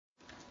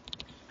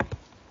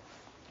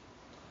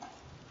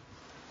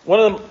One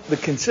of the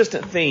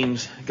consistent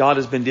themes God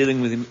has been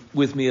dealing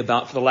with me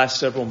about for the last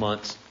several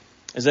months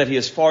is that He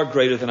is far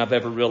greater than I've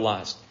ever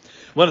realized.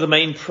 One of the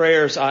main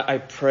prayers I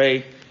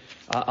pray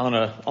on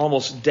an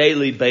almost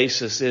daily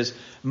basis is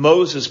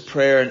Moses'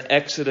 prayer in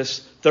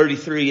Exodus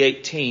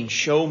 33:18.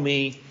 Show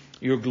me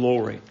your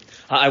glory.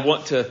 I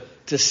want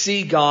to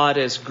see God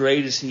as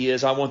great as He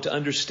is. I want to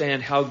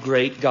understand how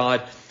great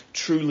God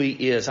truly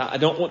is. I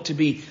don't want to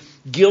be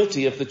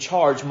guilty of the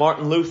charge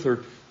Martin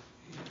Luther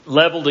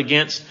leveled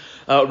against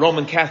a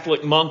Roman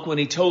Catholic monk when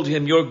he told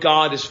him, your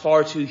God is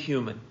far too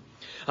human.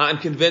 I'm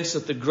convinced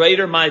that the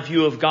greater my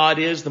view of God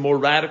is, the more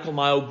radical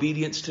my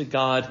obedience to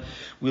God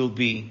will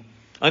be.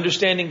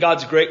 Understanding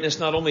God's greatness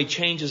not only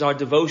changes our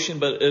devotion,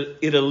 but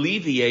it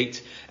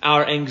alleviates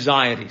our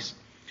anxieties.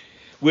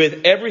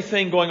 With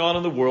everything going on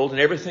in the world and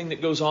everything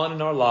that goes on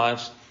in our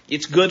lives,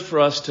 it's good for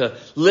us to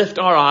lift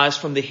our eyes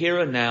from the here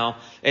and now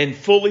and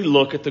fully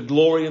look at the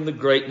glory and the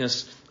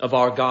greatness of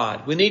our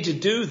God. We need to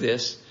do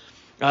this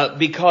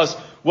because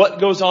what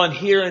goes on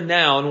here and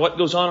now and what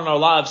goes on in our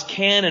lives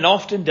can and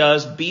often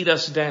does beat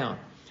us down.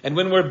 And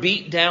when we're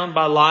beat down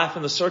by life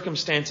and the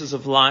circumstances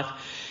of life,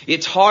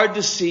 it's hard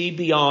to see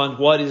beyond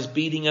what is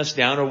beating us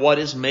down or what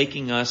is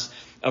making us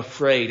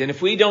afraid. And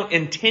if we don't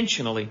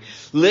intentionally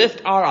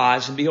lift our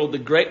eyes and behold the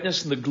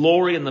greatness and the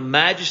glory and the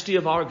majesty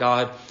of our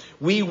God,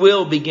 we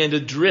will begin to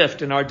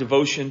drift in our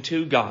devotion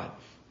to God.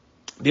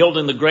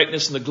 Beholding the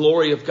greatness and the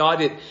glory of God,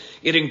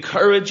 it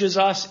encourages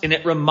us and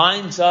it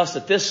reminds us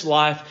that this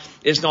life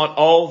is not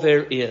all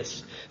there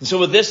is. And so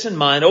with this in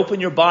mind, open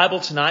your Bible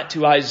tonight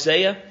to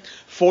Isaiah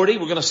 40.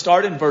 We're going to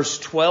start in verse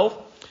 12.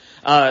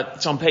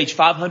 It's on page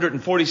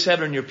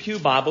 547 in your pew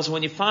Bibles. And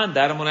when you find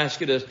that, I'm going to ask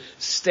you to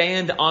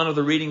stand to honor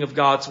the reading of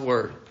God's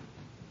Word.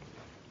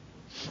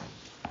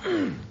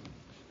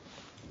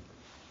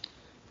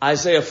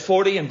 Isaiah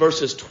 40 and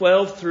verses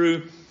 12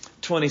 through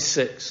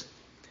 26.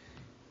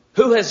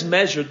 Who has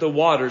measured the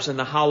waters in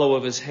the hollow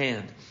of his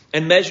hand,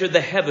 and measured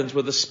the heavens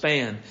with a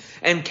span,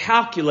 and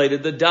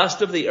calculated the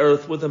dust of the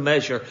earth with a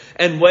measure,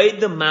 and weighed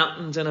the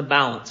mountains in a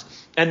balance,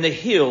 and the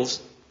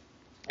hills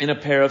in a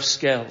pair of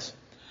scales?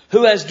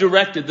 Who has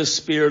directed the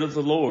Spirit of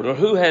the Lord, or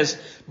who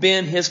has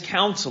been His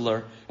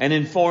counselor and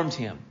informed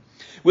Him?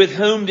 With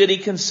whom did He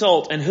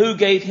consult, and who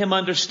gave Him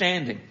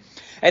understanding?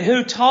 And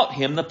who taught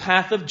Him the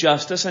path of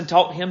justice, and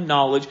taught Him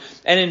knowledge,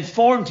 and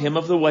informed Him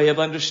of the way of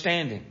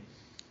understanding?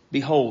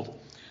 Behold,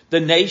 the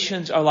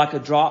nations are like a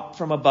drop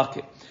from a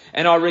bucket,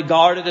 and are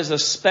regarded as a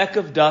speck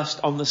of dust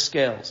on the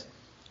scales.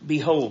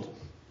 Behold,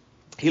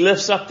 He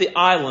lifts up the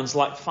islands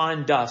like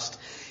fine dust.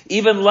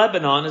 Even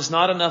Lebanon is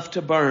not enough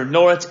to burn,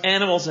 nor its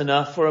animals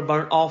enough for a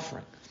burnt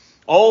offering.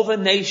 All the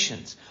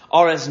nations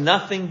are as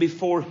nothing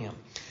before Him.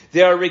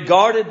 They are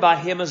regarded by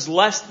Him as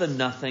less than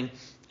nothing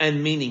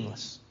and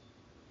meaningless.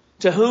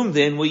 To whom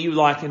then will you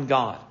liken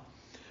God?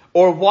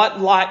 Or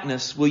what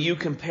likeness will you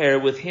compare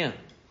with Him?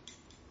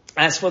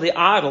 As for the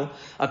idol,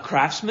 a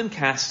craftsman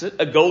casts it,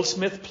 a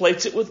goldsmith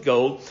plates it with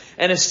gold,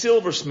 and a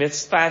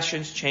silversmith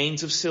fashions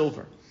chains of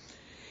silver.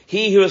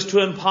 He who is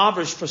too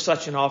impoverished for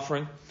such an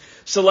offering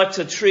selects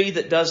a tree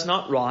that does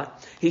not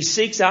rot. He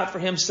seeks out for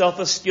himself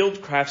a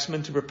skilled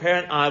craftsman to prepare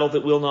an idol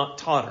that will not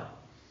totter.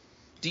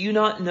 Do you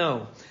not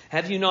know?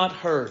 Have you not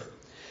heard?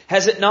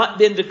 Has it not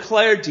been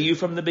declared to you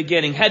from the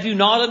beginning? Have you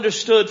not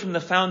understood from the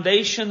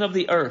foundation of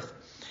the earth?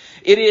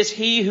 It is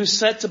He who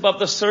sits above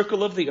the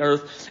circle of the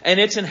earth, and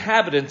its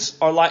inhabitants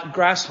are like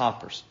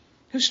grasshoppers,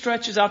 who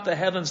stretches out the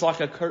heavens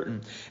like a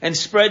curtain and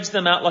spreads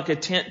them out like a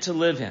tent to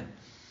live in.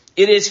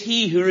 It is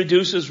He who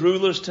reduces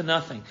rulers to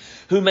nothing,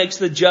 who makes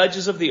the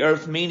judges of the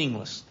earth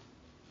meaningless.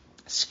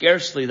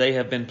 Scarcely they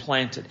have been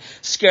planted,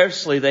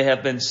 scarcely they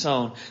have been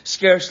sown,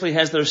 scarcely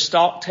has their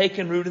stalk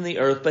taken root in the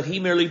earth, but He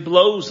merely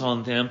blows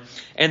on them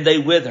and they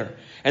wither,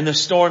 and the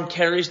storm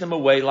carries them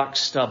away like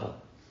stubble.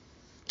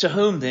 To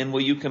whom then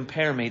will you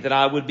compare me, that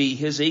I would be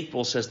His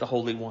equal, says the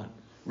Holy One?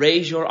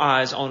 Raise your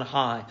eyes on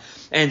high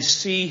and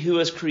see who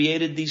has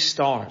created these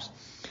stars.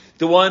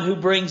 The one who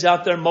brings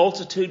out their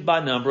multitude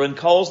by number and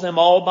calls them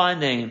all by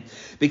name,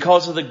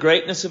 because of the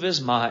greatness of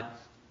His might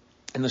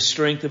and the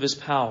strength of His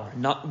power.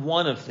 Not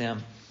one of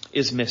them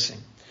is missing.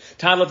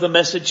 Title of the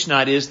message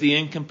tonight is The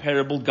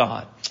Incomparable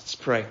God. Let's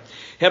pray.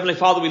 Heavenly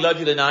Father, we love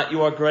You tonight.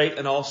 You are great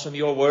and awesome.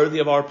 You are worthy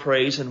of our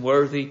praise and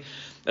worthy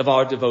of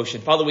our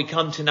devotion. Father, we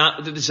come tonight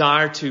with a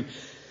desire to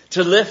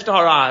lift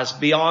our eyes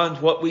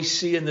beyond what we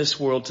see in this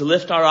world, to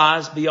lift our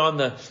eyes beyond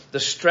the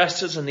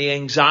stresses and the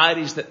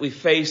anxieties that we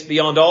face,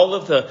 beyond all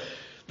of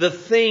the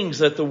things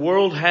that the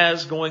world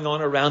has going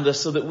on around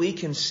us, so that we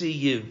can see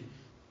You.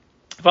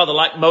 Father,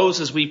 like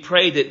Moses, we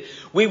pray that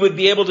we would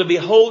be able to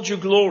behold Your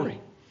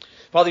glory.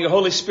 Father, Your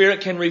Holy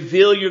Spirit can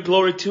reveal Your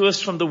glory to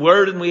us from the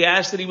Word, and we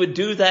ask that He would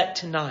do that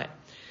tonight.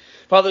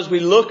 Father, as we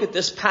look at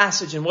this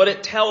passage and what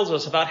it tells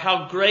us about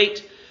how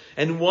great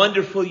and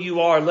wonderful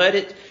You are, let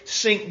it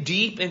sink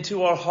deep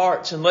into our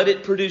hearts and let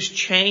it produce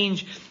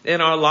change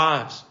in our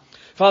lives.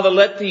 Father,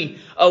 let the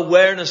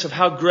awareness of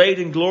how great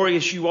and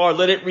glorious you are,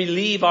 let it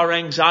relieve our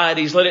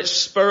anxieties. Let it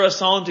spur us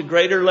on to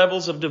greater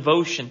levels of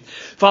devotion.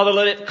 Father,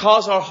 let it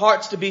cause our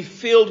hearts to be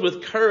filled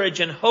with courage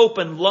and hope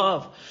and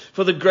love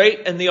for the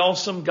great and the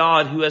awesome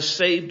God who has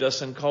saved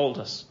us and called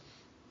us.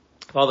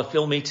 Father,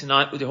 fill me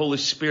tonight with your Holy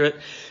Spirit.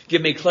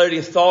 Give me clarity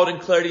of thought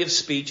and clarity of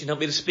speech, and help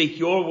me to speak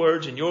your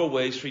words and your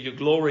ways for your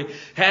glory.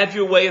 Have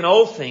your way in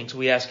all things,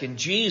 we ask in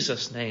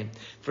Jesus' name,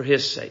 for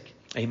his sake.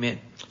 Amen.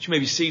 You may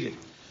be seated.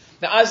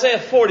 Now, Isaiah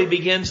 40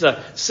 begins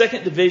the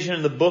second division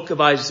in the book of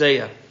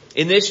Isaiah.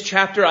 In this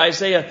chapter,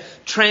 Isaiah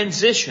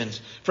transitions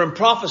from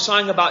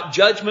prophesying about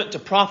judgment to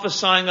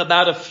prophesying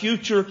about a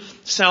future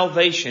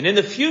salvation. In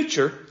the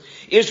future,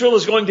 Israel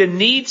is going to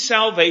need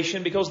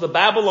salvation because the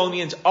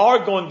Babylonians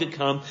are going to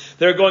come.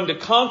 They're going to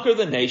conquer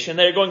the nation.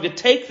 They're going to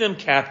take them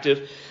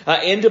captive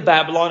into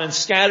Babylon and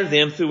scatter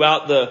them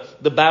throughout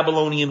the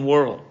Babylonian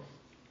world.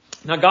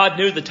 Now, God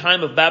knew the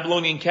time of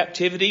Babylonian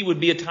captivity would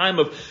be a time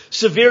of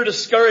severe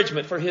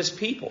discouragement for his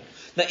people.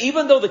 Now,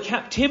 even though the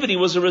captivity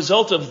was a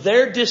result of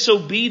their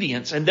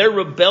disobedience and their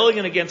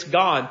rebellion against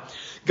God,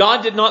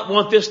 God did not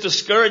want this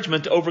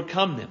discouragement to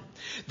overcome them.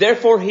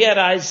 Therefore, he had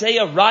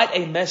Isaiah write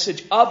a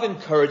message of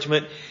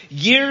encouragement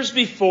years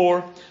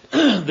before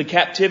the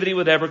captivity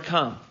would ever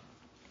come.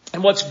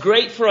 And what's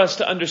great for us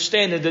to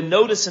understand and to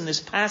notice in this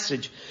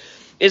passage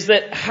is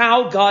that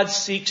how God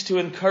seeks to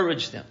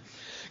encourage them.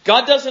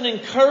 God doesn't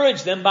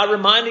encourage them by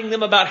reminding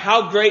them about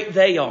how great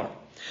they are.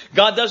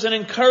 God doesn't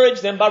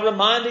encourage them by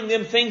reminding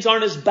them things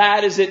aren't as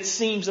bad as it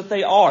seems that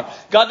they are.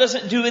 God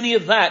doesn't do any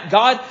of that.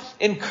 God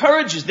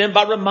encourages them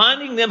by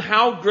reminding them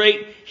how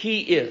great he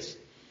is.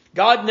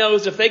 God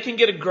knows if they can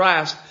get a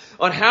grasp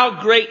on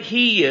how great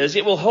he is,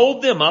 it will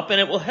hold them up and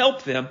it will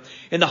help them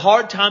in the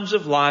hard times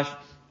of life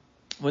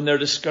when they're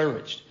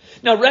discouraged.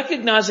 Now,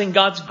 recognizing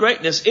God's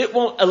greatness, it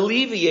won't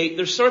alleviate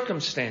their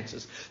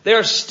circumstances. They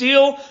are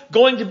still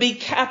going to be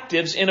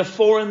captives in a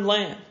foreign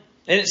land.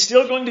 And it's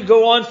still going to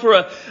go on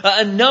for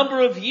a number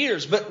of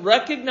years. But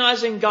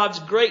recognizing God's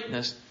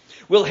greatness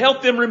will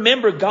help them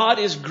remember God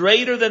is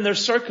greater than their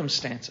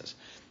circumstances.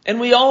 And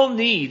we all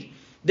need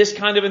this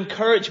kind of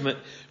encouragement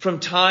from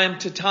time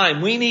to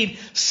time. We need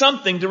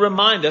something to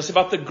remind us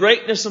about the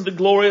greatness and the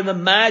glory and the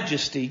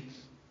majesty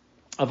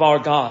of our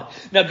God.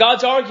 Now,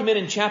 God's argument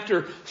in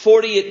chapter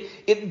 40,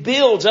 it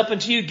builds up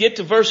until you get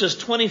to verses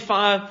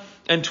 25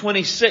 and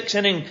 26.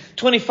 And in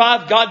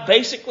 25, God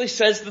basically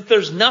says that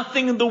there's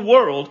nothing in the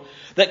world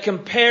that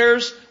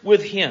compares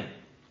with him.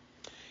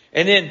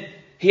 And then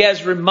he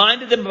has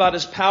reminded them about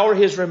his power.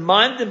 He has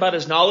reminded them about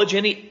his knowledge.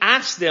 And he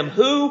asks them,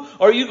 who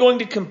are you going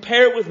to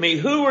compare with me?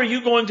 Who are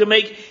you going to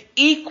make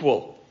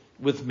equal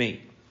with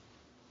me?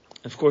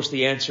 Of course,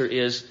 the answer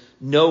is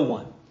no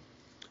one.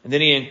 And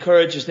then he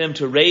encourages them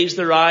to raise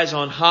their eyes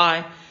on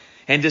high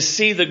and to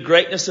see the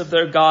greatness of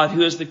their God,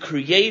 who is the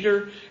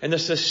creator and the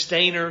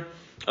sustainer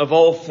of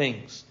all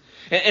things.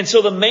 And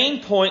so the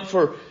main point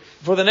for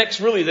the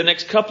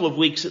next couple of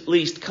weeks at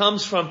least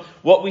comes from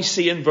what we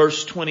see in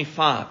verse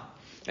 25.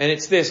 And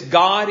it's this: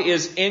 God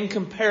is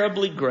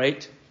incomparably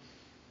great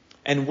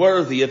and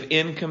worthy of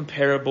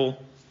incomparable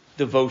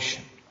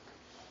devotion.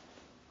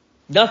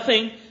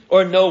 Nothing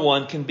or no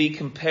one can be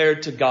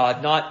compared to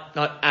God, not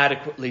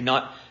adequately,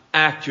 not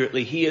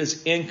accurately. He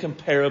is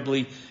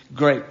incomparably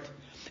great.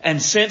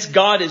 And since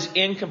God is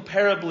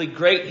incomparably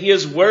great, he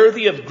is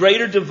worthy of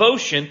greater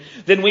devotion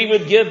than we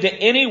would give to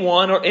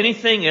anyone or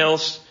anything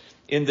else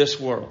in this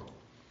world.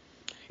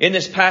 In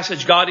this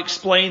passage, God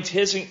explains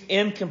his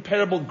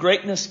incomparable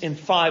greatness in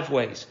 5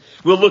 ways.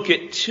 We'll look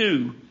at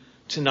 2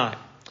 tonight.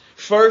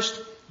 First,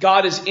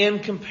 God is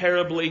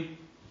incomparably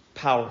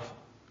powerful.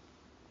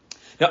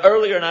 Now,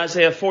 earlier in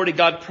Isaiah 40,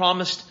 God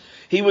promised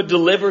he would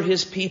deliver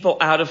his people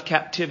out of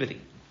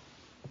captivity.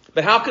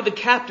 But how could the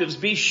captives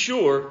be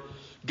sure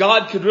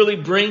God could really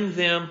bring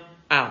them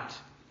out?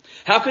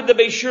 How could they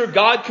be sure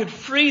God could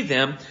free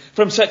them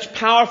from such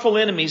powerful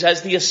enemies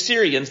as the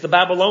Assyrians, the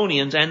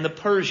Babylonians, and the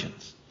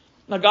Persians?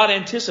 Now, God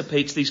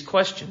anticipates these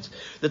questions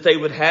that they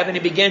would have, and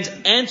he begins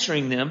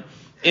answering them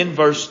in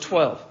verse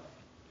 12.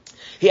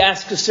 He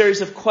asks a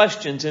series of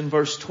questions in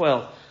verse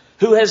 12.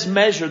 Who has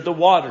measured the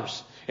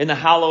waters in the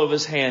hollow of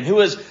his hand? Who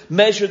has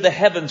measured the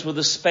heavens with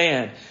a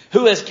span?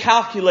 Who has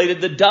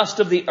calculated the dust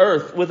of the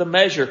earth with a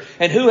measure?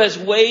 And who has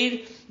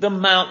weighed the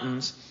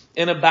mountains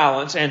in a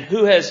balance? And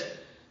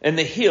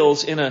the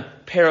hills in a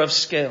pair of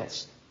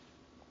scales?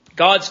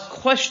 God's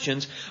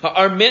questions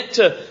are meant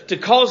to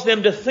cause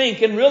them to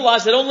think and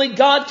realize that only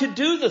God could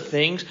do the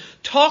things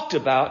talked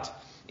about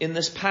in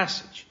this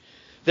passage.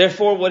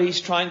 Therefore, what he's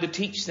trying to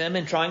teach them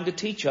and trying to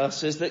teach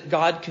us is that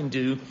God can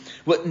do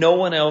what no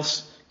one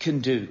else can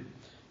do.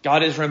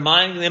 God is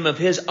reminding them of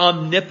his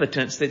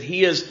omnipotence, that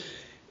he is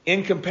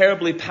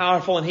incomparably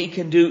powerful and he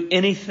can do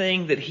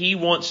anything that he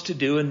wants to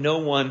do and no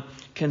one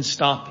can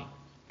stop him.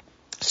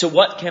 So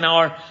what can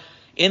our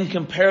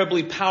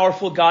incomparably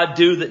powerful God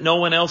do that no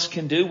one else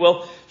can do?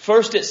 Well,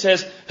 first it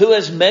says, who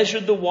has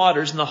measured the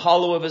waters in the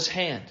hollow of his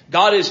hand?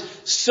 God is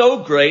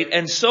so great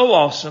and so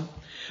awesome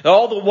that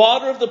all the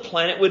water of the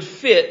planet would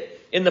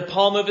fit in the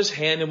palm of his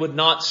hand and would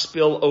not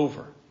spill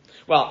over.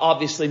 While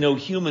obviously no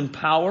human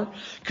power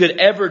could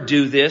ever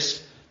do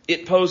this,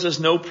 it poses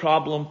no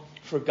problem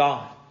for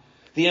God.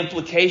 The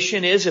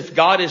implication is if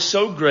God is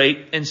so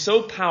great and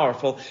so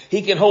powerful,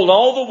 He can hold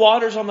all the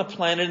waters on the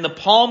planet in the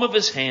palm of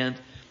His hand,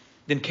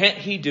 then can't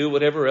He do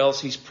whatever else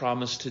He's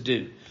promised to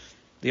do?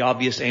 The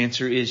obvious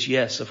answer is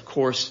yes, of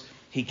course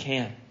He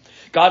can.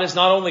 God has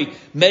not only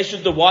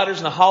measured the waters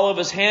in the hollow of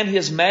His hand, He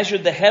has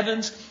measured the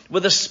heavens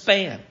with a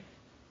span.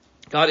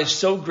 God is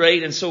so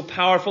great and so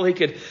powerful, He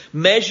could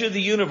measure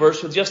the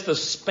universe with just the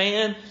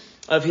span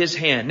of His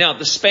hand. Now,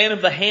 the span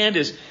of the hand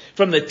is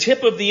from the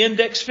tip of the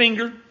index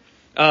finger,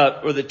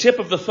 or the tip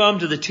of the thumb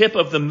to the tip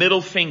of the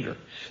middle finger.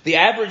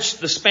 The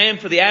span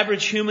for the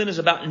average human is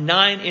about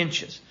 9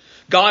 inches.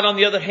 God, on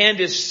the other hand,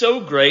 is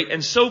so great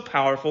and so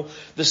powerful,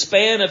 the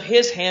span of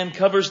His hand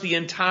covers the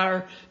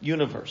entire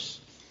universe.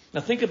 Now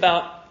think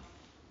about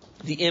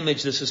the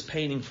image this is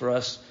painting for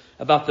us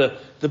about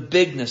the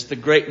bigness, the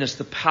greatness,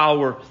 the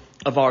power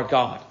of our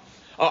God.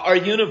 Our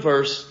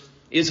universe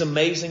is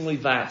amazingly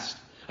vast.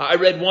 I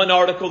read one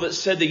article that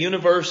said the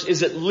universe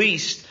is at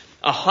least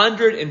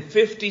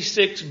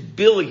 156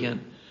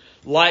 billion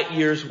light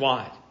years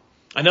wide.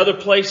 Another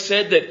place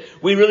said that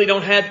we really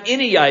don't have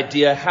any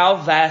idea how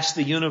vast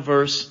the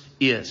universe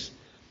is.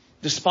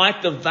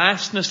 Despite the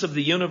vastness of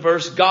the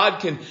universe, God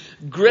can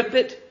grip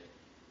it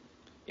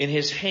in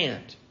His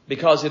hand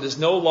because it is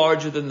no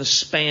larger than the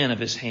span of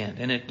His hand.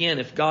 And again,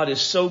 if God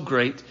is so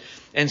great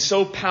and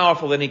so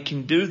powerful that He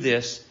can do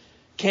this,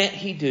 can't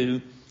He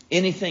do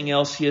anything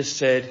else He has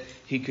said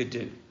He could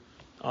do?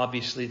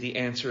 Obviously, the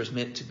answer is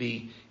meant to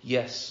be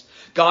yes.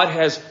 God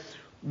has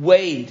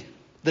weighed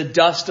the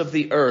dust of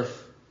the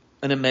earth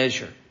in a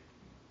measure.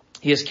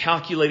 He has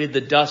calculated the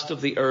dust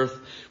of the earth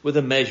with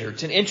a measure.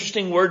 It's an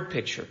interesting word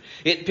picture.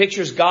 It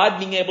pictures God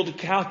being able to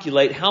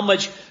calculate how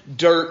much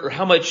dirt or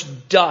how much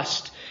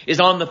dust is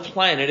on the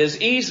planet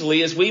as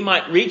easily as we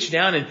might reach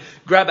down and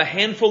grab a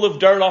handful of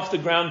dirt off the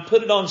ground,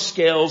 put it on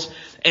scales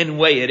and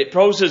weigh it. It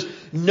poses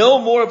no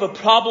more of a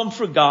problem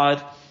for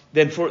God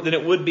than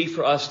it would be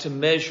for us to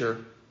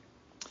measure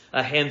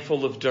a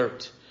handful of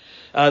dirt.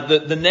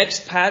 The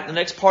next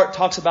part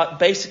talks about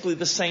basically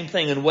the same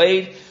thing, and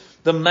weighed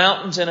the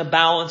mountains in a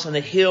balance and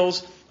the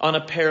hills on a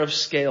pair of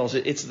scales.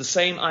 It's the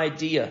same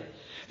idea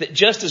that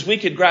just as we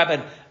could grab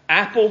an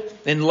apple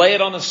and lay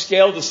it on a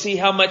scale to see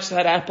how much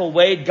that apple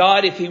weighed,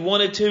 God, if He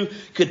wanted to,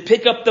 could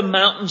pick up the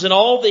mountains and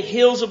all the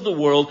hills of the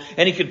world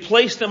and He could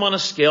place them on a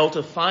scale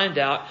to find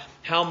out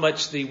how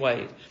much they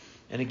weighed.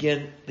 And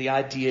again, the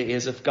idea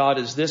is if God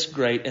is this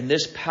great and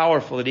this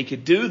powerful that He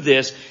could do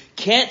this,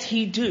 can't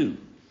He do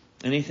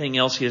anything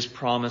else He has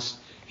promised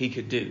He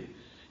could do?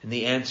 And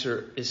the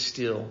answer is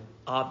still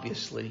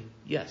obviously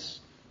yes.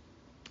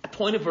 The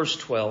point of verse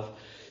 12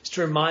 is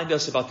to remind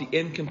us about the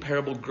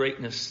incomparable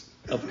greatness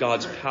of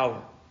God's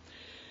power.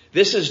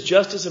 This is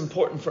just as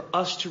important for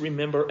us to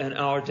remember in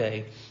our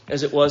day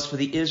as it was for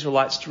the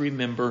Israelites to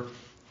remember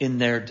in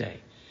their day.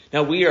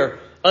 Now, we are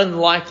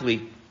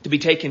unlikely to be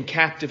taken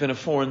captive in a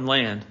foreign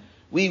land.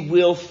 We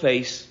will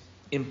face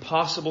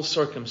impossible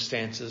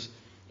circumstances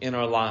in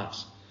our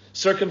lives.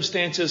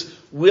 Circumstances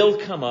will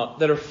come up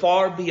that are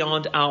far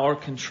beyond our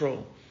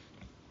control.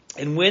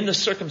 And when the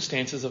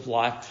circumstances of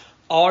life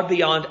are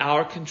beyond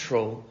our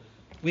control,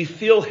 we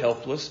feel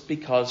helpless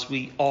because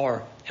we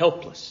are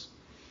helpless.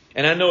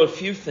 And I know a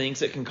few things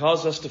that can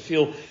cause us to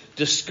feel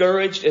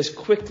discouraged as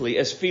quickly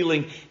as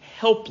feeling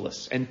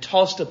helpless and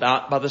tossed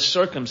about by the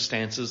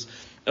circumstances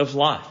of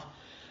life.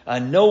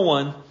 No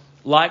one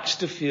likes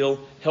to feel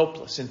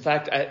helpless. In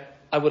fact,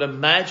 I would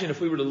imagine if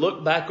we were to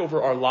look back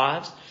over our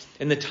lives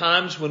and the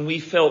times when we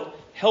felt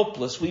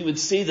helpless, we would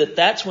see that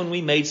that's when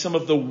we made some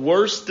of the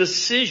worst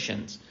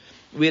decisions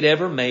we had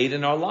ever made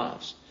in our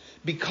lives.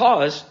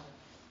 Because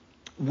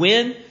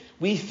when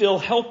we feel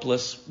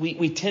helpless,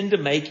 we tend to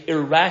make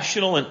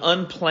irrational and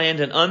unplanned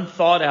and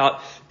unthought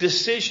out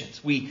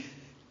decisions. We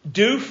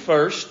do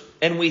first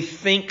and we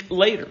think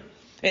later.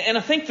 And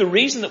I think the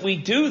reason that we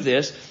do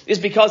this is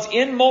because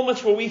in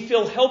moments where we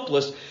feel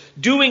helpless,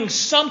 doing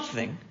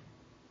something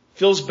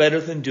feels better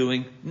than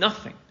doing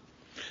nothing.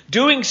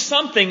 Doing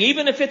something,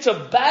 even if it's a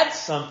bad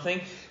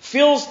something,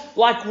 feels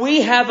like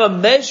we have a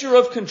measure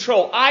of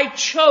control. I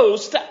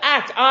chose to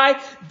act.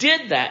 I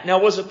did that. Now,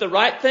 was it the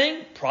right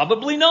thing?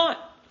 Probably not.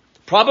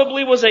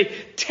 Probably was a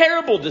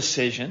terrible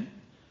decision,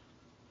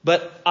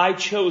 but I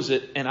chose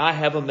it and I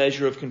have a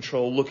measure of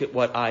control. Look at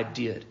what I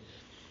did.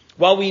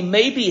 While we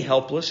may be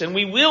helpless, and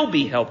we will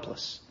be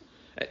helpless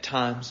at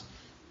times,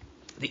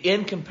 the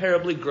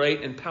incomparably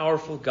great and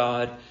powerful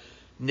God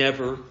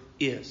never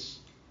is.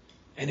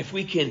 And if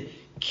we can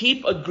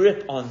keep a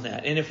grip on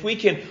that, and if we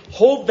can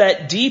hold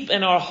that deep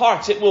in our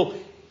hearts, it will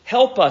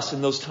help us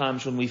in those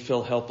times when we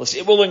feel helpless.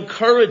 It will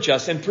encourage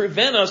us and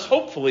prevent us,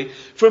 hopefully,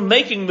 from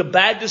making the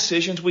bad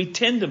decisions we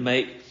tend to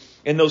make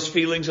in those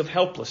feelings of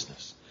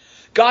helplessness.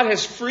 God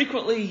has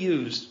frequently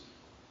used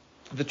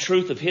the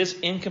truth of His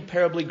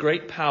incomparably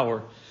great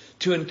power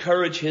to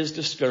encourage His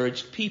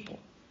discouraged people.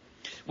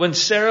 When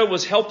Sarah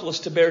was helpless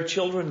to bear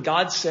children,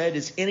 God said,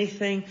 is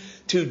anything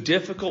too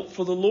difficult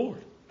for the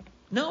Lord?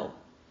 No.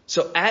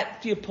 So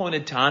at the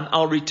appointed time,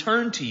 I'll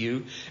return to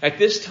you at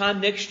this time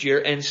next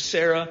year, and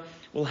Sarah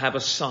will have a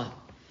son.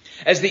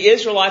 As the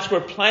Israelites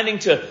were planning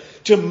to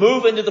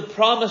move into the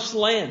promised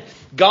land,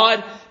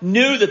 God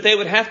knew that they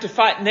would have to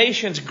fight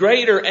nations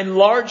greater and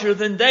larger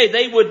than they.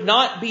 They would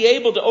not be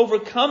able to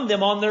overcome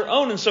them on their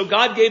own. And so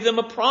God gave them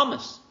a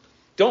promise.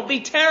 Don't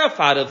be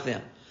terrified of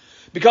them,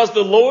 because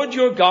the Lord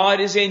your God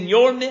is in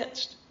your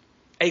midst,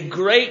 a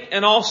great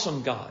and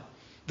awesome God.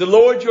 The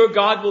Lord your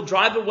God will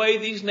drive away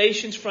these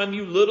nations from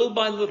you little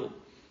by little.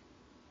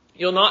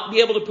 You'll not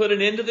be able to put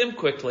an end to them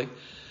quickly.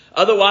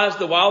 Otherwise,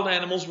 the wild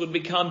animals would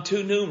become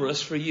too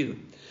numerous for you.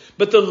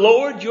 But the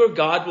Lord your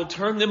God will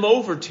turn them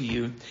over to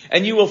you,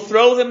 and you will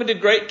throw them into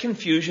great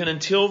confusion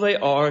until they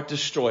are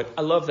destroyed.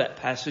 I love that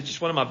passage. It's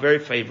one of my very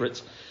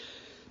favorites.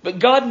 But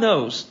God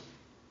knows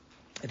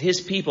that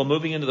His people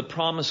moving into the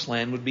promised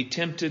land would be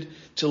tempted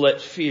to let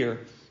fear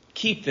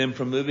keep them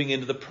from moving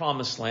into the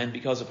promised land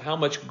because of how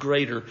much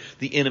greater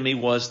the enemy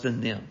was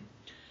than them.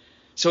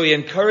 So He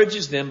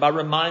encourages them by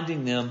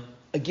reminding them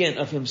again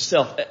of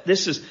Himself.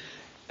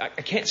 I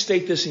can't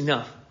state this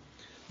enough.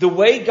 The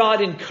way God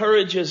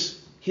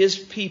encourages His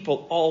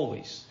people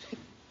always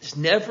is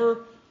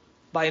never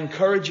by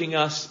encouraging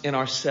us in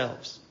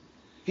ourselves.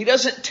 He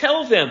doesn't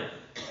tell them,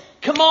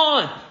 come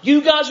on,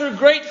 you guys are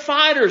great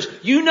fighters.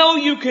 You know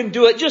you can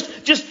do it.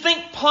 Just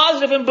think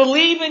positive and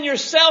believe in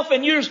yourself,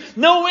 and there's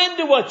no end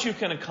to what you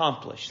can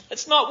accomplish.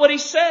 That's not what He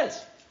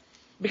says.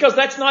 Because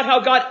that's not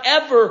how God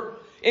ever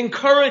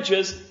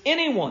encourages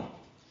anyone.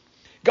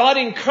 God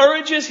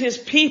encourages His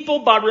people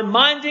by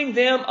reminding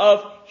them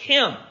of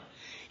Him.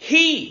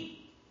 He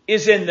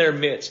is in their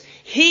midst.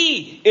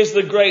 He is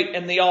the great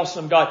and the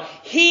awesome God.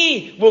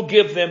 He will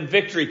give them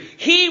victory.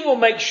 He will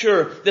make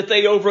sure that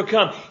they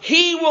overcome.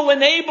 He will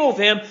enable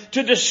them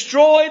to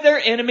destroy their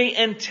enemy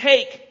and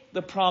take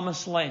the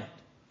promised land.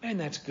 Man,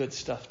 that's good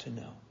stuff to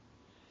know.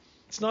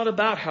 It's not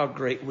about how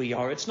great we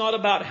are. It's not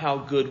about how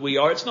good we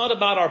are. It's not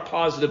about our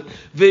positive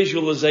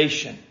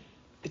visualization.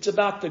 It's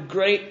about the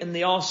great and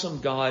the awesome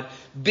God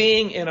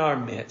being in our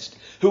midst,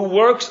 who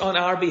works on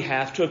our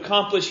behalf to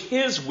accomplish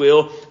His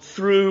will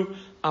through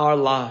our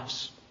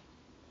lives.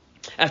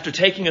 After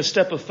taking a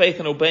step of faith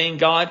and obeying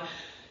God,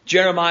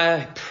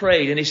 Jeremiah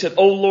prayed and he said,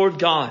 O Lord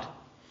God,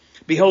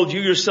 behold,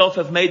 you yourself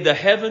have made the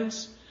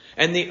heavens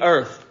and the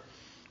earth.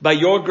 By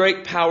your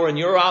great power and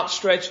your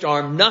outstretched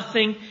arm,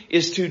 nothing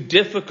is too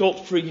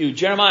difficult for you.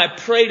 Jeremiah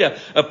prayed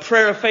a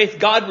prayer of faith.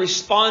 God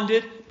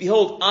responded,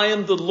 behold, I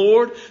am the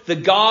Lord, the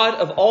God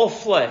of all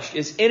flesh.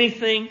 Is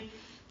anything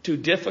too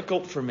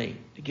difficult for me?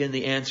 Again,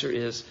 the answer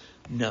is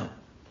no.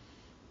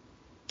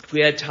 If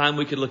we had time,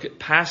 we could look at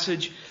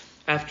passage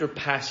after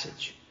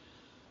passage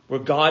where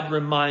God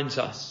reminds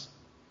us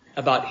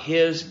about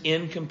His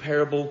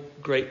incomparable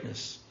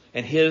greatness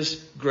and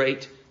His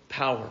great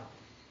power.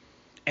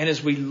 And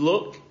as we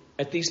look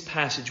at these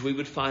passages, we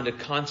would find a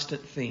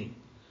constant theme.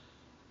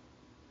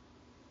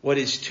 What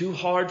is too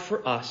hard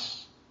for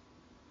us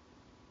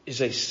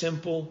is a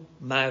simple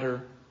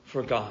matter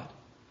for God.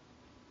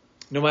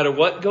 No matter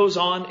what goes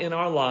on in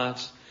our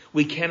lives,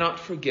 we cannot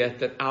forget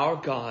that our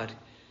God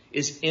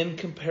is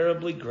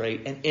incomparably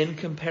great and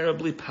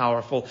incomparably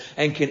powerful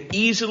and can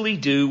easily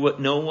do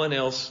what no one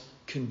else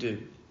can do.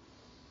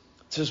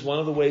 This is one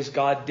of the ways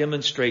God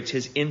demonstrates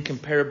His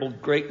incomparable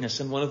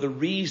greatness and one of the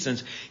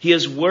reasons He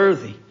is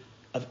worthy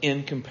of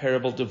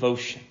incomparable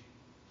devotion.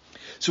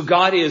 So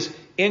God is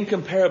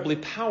incomparably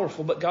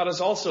powerful, but God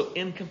is also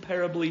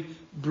incomparably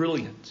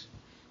brilliant.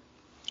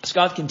 As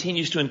God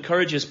continues to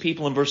encourage His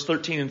people in verse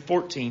 13 and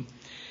 14,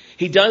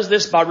 He does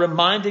this by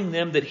reminding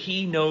them that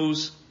He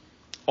knows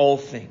all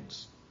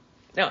things.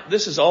 Now,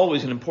 this is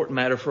always an important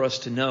matter for us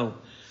to know,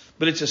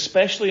 but it's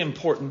especially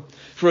important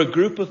for a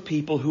group of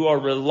people who are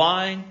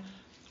relying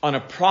on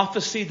a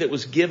prophecy that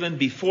was given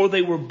before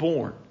they were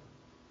born,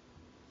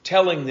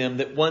 telling them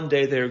that one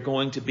day they're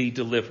going to be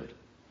delivered.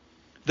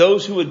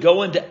 Those who would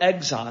go into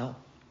exile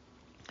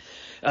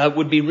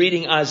would be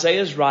reading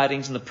Isaiah's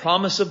writings and the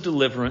promise of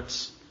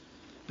deliverance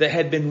that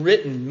had been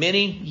written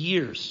many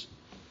years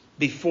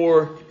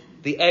before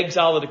the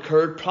exile had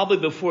occurred, probably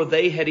before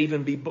they had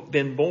even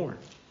been born.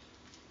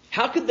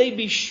 How could they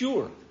be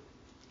sure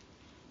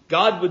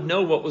God would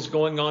know what was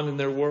going on in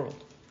their world?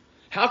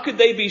 How could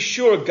they be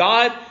sure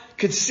God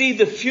could see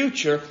the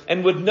future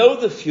and would know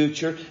the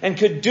future and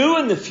could do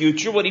in the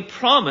future what He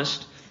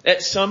promised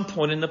at some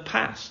point in the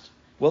past?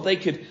 Well, they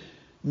could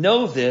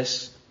know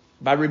this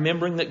by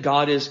remembering that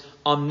God is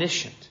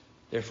omniscient.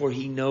 Therefore,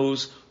 He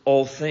knows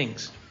all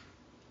things.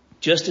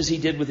 Just as He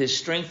did with His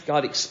strength,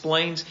 God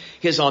explains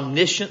His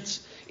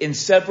omniscience in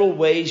several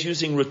ways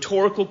using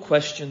rhetorical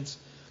questions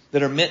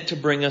that are meant to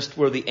bring us to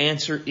where the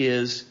answer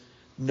is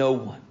no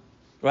one.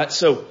 Right?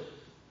 So,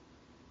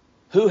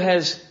 who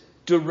has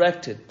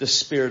directed the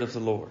Spirit of the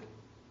Lord?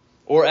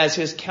 Or as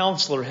His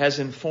counselor has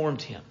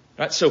informed Him?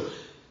 Right? So,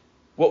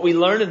 what we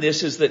learn in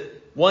this is that,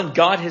 one,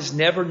 God has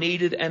never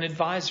needed an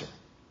advisor.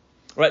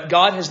 Right?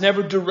 God has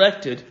never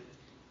directed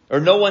or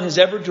no one has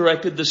ever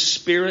directed the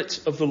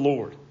Spirit of the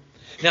Lord.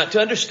 Now,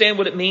 to understand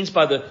what it means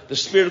by the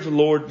Spirit of the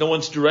Lord, no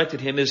one's directed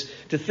him, is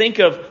to think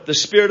of the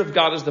Spirit of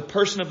God as the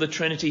person of the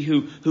Trinity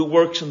who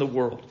works in the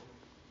world.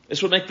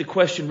 This would make the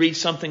question read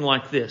something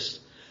like this.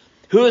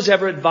 Who has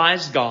ever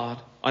advised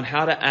God on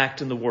how to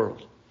act in the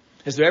world?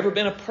 Has there ever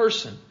been a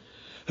person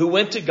who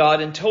went to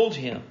God and told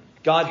him,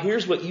 God,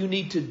 here's what you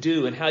need to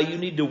do and how you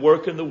need to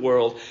work in the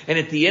world. And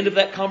at the end of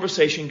that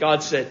conversation,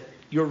 God said,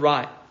 you're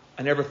right.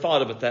 I never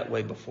thought of it that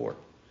way before.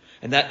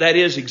 And that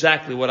is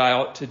exactly what I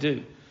ought to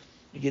do.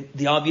 Again,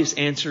 the obvious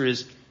answer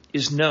is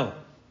no.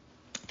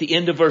 At the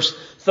end of verse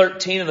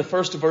 13 and the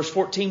first of verse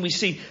 14, we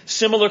see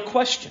similar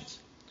questions.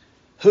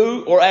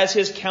 Who, or as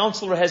his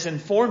counselor has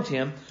informed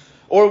him,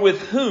 or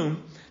with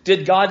whom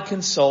did God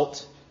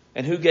consult,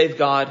 and who gave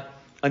God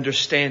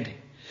understanding?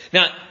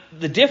 Now,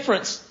 the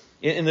difference,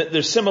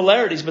 there's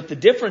similarities, but the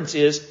difference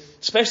is,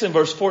 especially in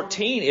verse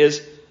 14,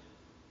 is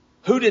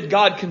who did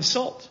God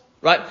consult?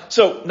 Right?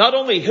 So not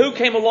only who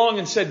came along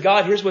and said,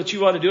 God, here's what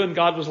you ought to do. And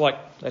God was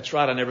like, that's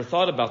right. I never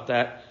thought about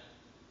that.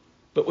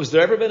 But was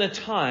there ever been a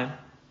time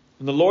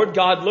when the Lord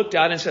God looked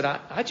out and said,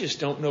 I just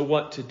don't know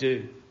what to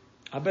do.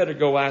 I better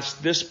go ask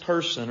this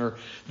person or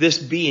this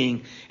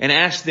being and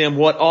ask them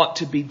what ought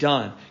to be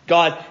done.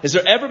 God, has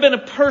there ever been a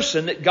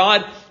person that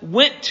God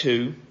went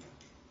to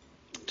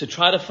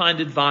try to find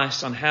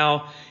advice on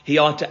how he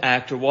ought to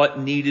act or what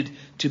needed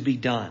to be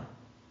done?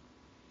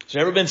 Has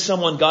there ever been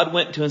someone God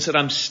went to and said,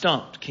 I'm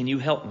stumped. Can you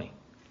help me?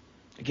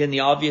 Again,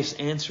 the obvious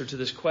answer to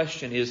this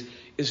question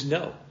is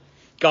no.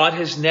 God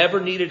has never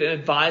needed an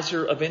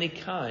advisor of any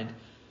kind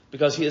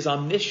because he is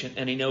omniscient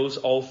and he knows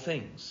all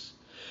things.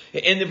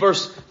 In the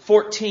verse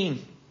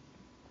 14,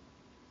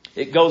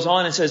 it goes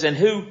on and says, and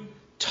who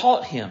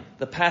taught him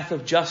the path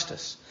of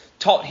justice,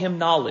 taught him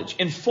knowledge,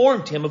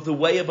 informed him of the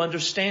way of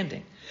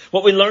understanding.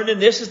 What we learned in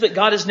this is that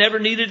God has never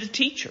needed a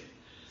teacher.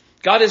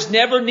 God has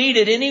never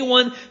needed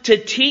anyone to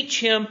teach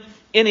him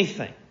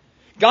anything.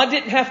 God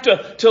didn't have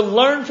to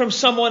learn from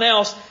someone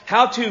else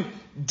how to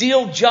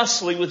deal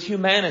justly with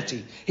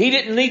humanity. He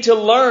didn't need to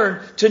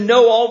learn to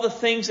know all the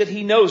things that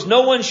he knows.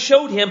 No one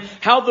showed him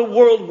how the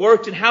world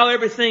worked and how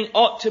everything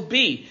ought to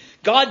be.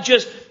 God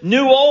just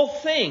knew all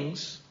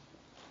things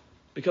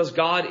because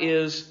God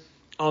is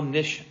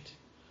omniscient.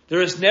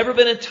 There has never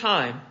been a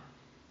time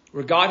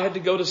where God had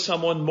to go to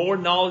someone more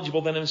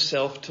knowledgeable than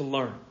himself to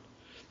learn.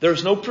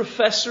 There's no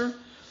professor.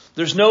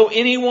 There's no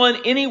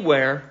anyone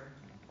anywhere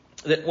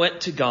that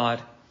went to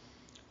God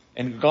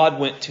and God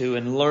went to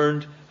and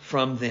learned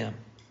from them.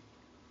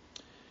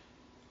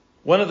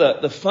 One of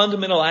the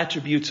fundamental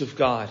attributes of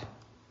God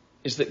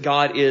is that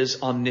God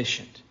is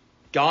omniscient.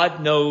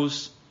 God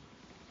knows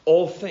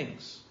all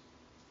things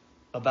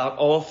about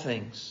all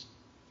things,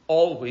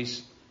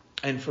 always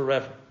and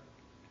forever.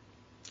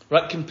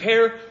 Right?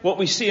 Compare what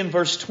we see in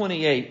verse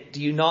 28.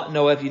 Do you not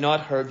know, have you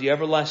not heard, the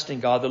everlasting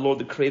God, the Lord,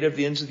 the creator of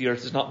the ends of the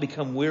earth, has not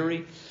become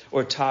weary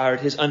or tired.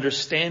 His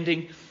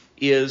understanding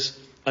is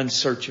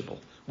unsearchable.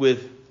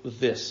 With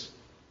this,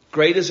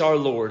 great is our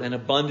Lord and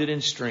abundant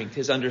in strength.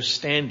 His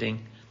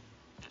understanding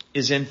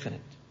is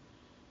infinite.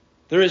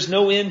 There is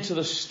no end to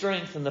the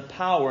strength and the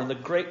power and the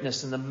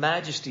greatness and the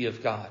majesty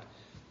of God.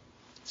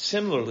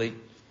 Similarly,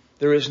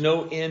 there is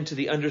no end to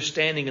the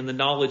understanding and the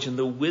knowledge and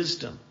the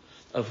wisdom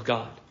of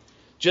God.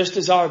 Just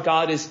as our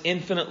God is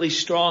infinitely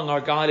strong,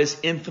 our God is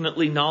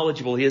infinitely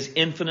knowledgeable. He is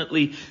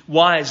infinitely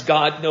wise.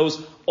 God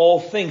knows all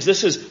things.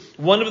 This is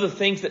one of the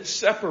things that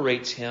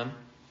separates him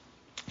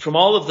from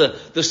all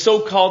of the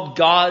so-called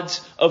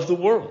gods of the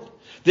world.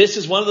 This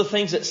is one of the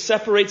things that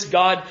separates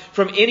God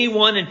from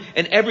anyone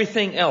and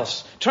everything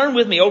else. Turn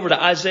with me over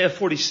to Isaiah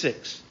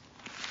 46.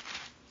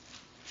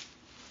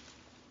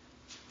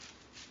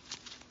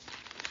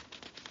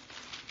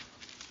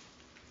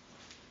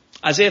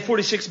 Isaiah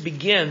 46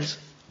 begins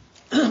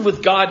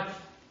with God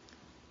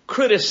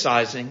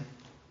criticizing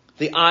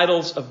the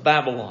idols of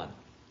Babylon.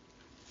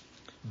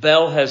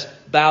 Bel has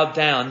bowed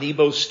down.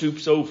 Nebo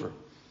stoops over.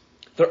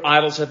 Their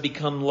idols have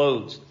become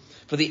loads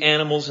for the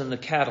animals and the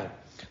cattle.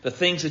 The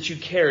things that you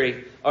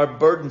carry are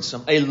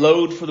burdensome, a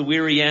load for the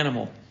weary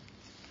animal.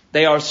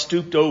 They are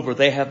stooped over.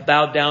 They have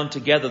bowed down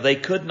together. They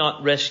could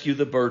not rescue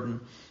the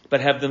burden,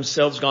 but have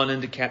themselves gone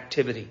into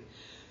captivity.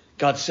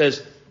 God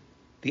says,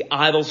 the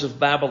idols of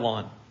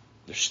Babylon,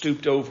 they're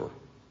stooped over.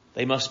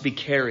 They must be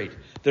carried.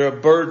 They're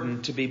a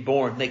burden to be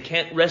borne. They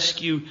can't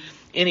rescue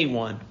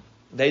anyone.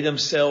 They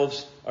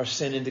themselves are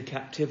sent into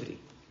captivity.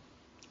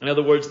 In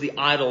other words, the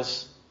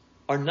idols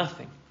are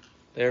nothing.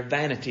 They are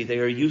vanity. They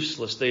are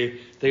useless. They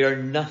are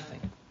nothing.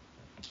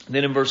 And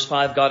then in verse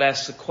 5, God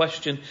asks a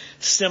question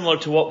similar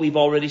to what we've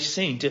already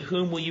seen. To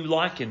whom will you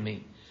liken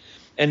me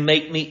and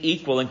make me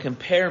equal and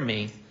compare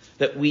me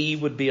that we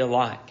would be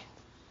alike?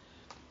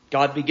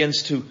 God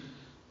begins to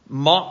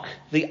mock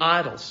the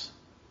idols.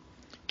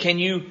 Can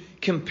you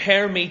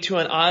compare me to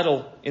an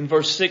idol in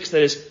verse 6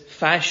 that is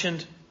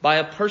fashioned by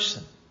a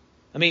person?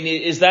 I mean,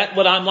 is that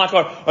what I'm like?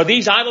 Are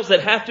these idols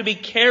that have to be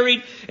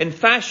carried and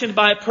fashioned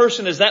by a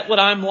person? Is that what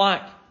I'm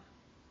like?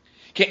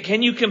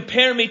 Can you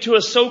compare me to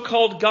a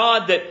so-called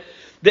God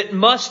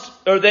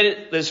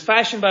that is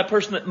fashioned by a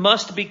person that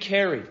must be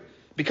carried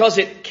because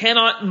it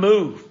cannot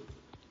move.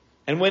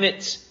 And when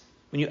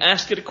you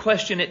ask it a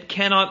question, it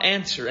cannot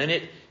answer and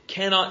it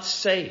cannot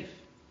save.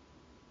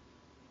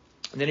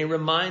 And then he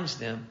reminds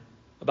them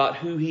about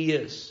who he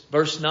is.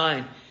 Verse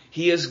 9,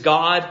 he is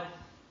God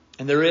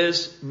and there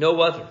is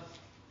no other.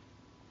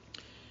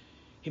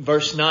 In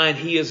verse 9,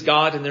 he is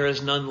God and there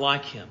is none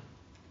like him.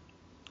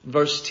 In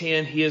verse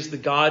 10, he is the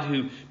God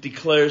who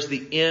declares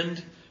the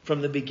end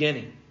from the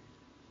beginning.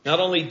 Not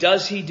only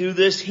does he do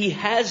this, he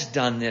has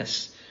done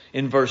this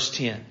in verse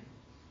 10.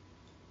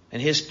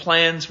 And his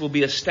plans will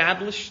be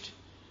established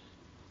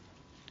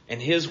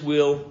and his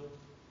will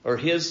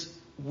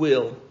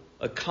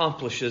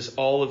accomplishes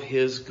all of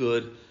his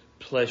good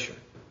pleasure.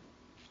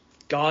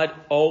 God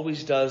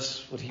always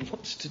does what he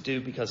wants to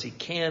do because he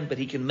can, but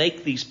he can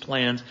make these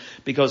plans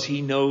because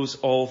he knows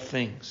all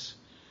things.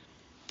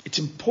 It's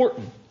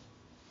important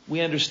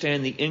we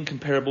understand the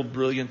incomparable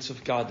brilliance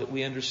of God, that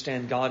we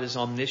understand God is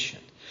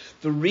omniscient.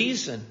 The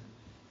reason,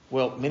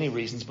 well, many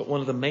reasons, but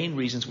one of the main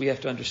reasons we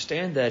have to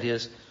understand that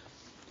is,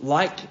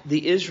 like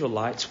the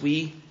Israelites,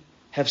 we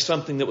have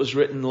something that was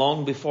written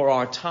long before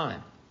our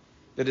time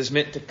that is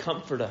meant to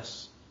comfort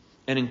us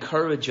and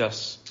encourage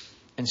us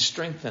and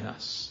strengthen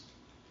us.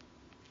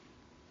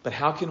 But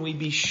how can we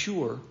be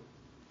sure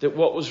that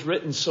what was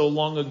written so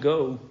long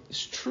ago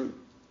is true?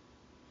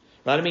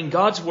 Right? I mean,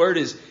 God's Word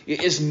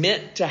is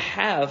meant to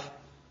have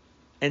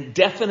a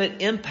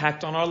definite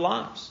impact on our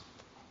lives.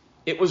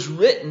 It was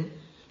written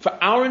for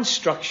our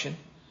instruction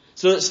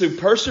so that through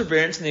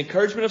perseverance and the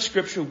encouragement of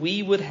Scripture,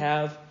 we would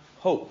have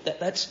hope.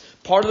 That's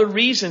part of the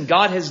reason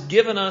God has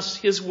given us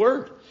His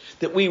Word.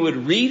 That we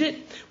would read it,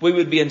 we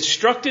would be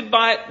instructed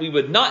by it, we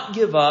would not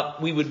give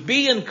up, we would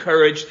be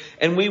encouraged,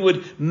 and we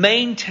would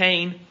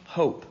maintain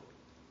hope.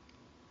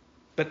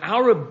 But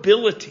our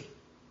ability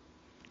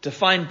to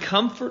find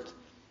comfort,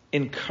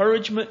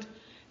 encouragement,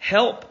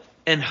 help,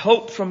 and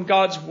hope from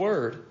God's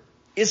Word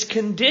is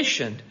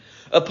conditioned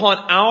upon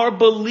our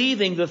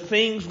believing the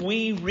things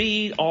we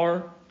read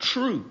are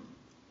true.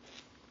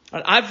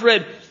 I've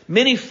read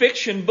many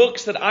fiction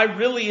books that I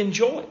really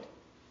enjoyed.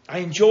 I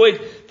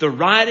enjoyed the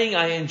writing,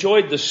 I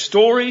enjoyed the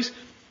stories,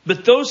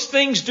 but those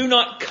things do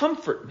not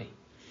comfort me.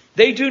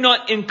 They do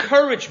not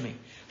encourage me.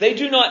 They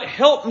do not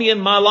help me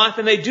in my life,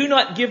 and they do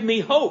not give me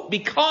hope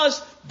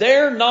because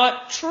they're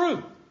not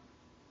true.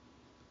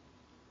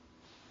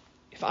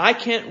 If I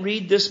can't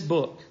read this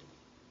book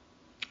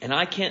and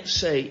I can't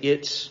say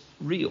it's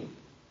real,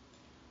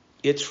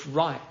 it's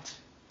right,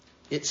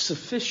 it's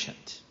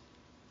sufficient,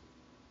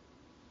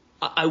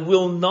 I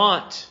will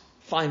not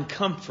find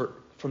comfort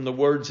from the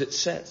words it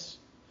says.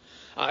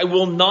 I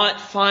will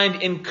not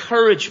find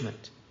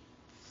encouragement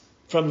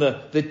from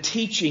the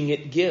teaching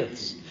it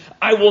gives.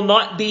 I will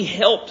not be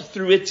helped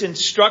through its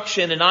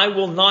instruction, and I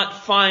will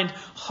not find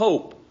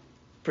hope,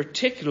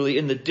 particularly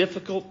in the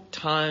difficult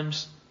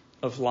times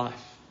of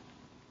life.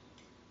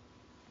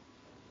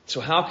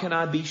 So how can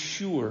I be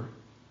sure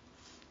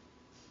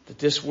that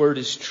this Word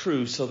is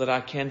true so that I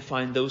can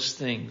find those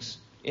things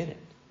in it?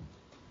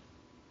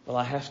 Well,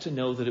 I have to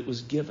know that it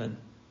was given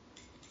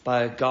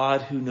by a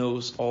God who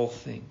knows all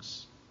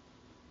things.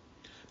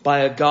 By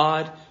a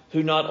God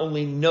who not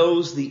only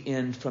knows the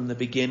end from the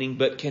beginning,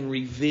 but can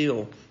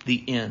reveal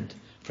the end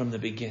from the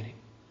beginning.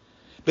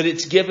 But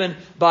it's given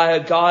by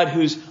a God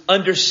whose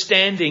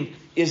understanding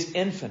is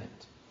infinite.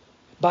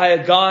 By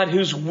a God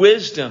whose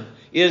wisdom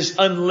is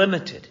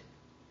unlimited.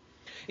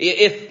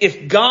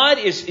 If God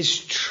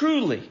is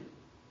truly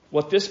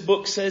what this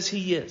book says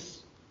He is,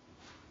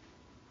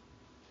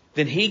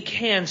 then He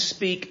can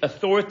speak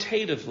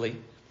authoritatively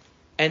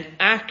and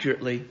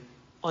accurately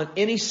on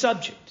any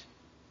subject,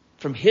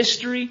 from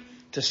history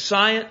to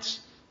science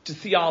to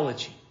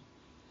theology.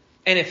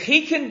 And if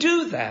He can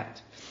do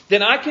that,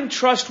 then I can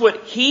trust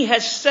what He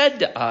has said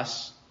to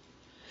us,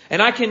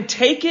 and I can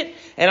take it,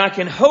 and I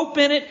can hope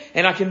in it,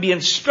 and I can be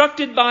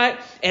instructed by it,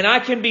 and I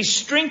can be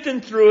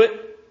strengthened through it,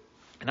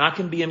 and I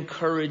can be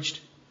encouraged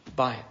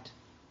by it.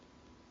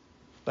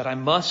 But I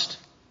must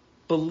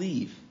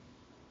believe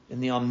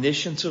in the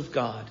omniscience of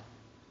God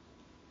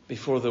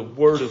before the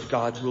Word of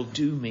God will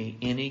do me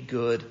any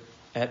good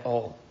at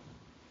all.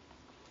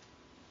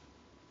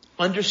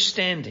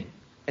 Understanding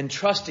and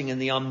trusting in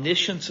the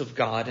omniscience of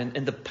God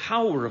and the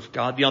power of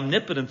God, the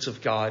omnipotence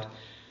of God,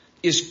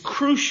 is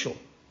crucial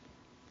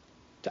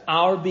to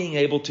our being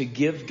able to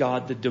give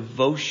God the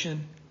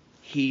devotion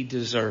He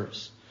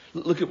deserves.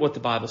 Look at what the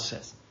Bible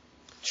says.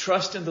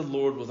 Trust in the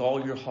Lord with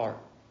all your heart.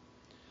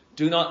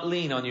 Do not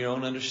lean on your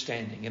own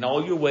understanding. In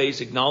all your ways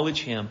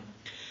acknowledge Him,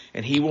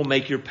 and He will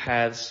make your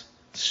paths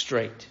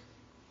straight.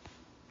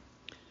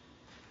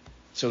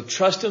 So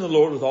trust in the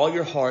Lord with all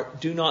your heart.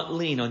 Do not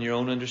lean on your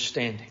own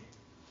understanding.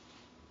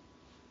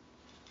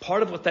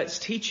 Part of what that's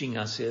teaching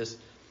us is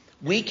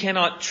we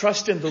cannot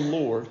trust in the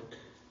Lord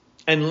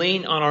and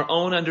lean on our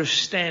own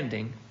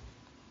understanding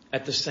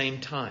at the same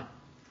time.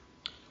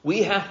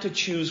 We have to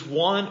choose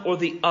one or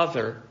the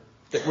other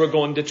that we're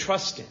going to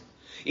trust in.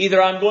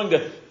 Either I'm going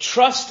to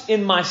trust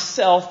in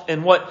myself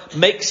and what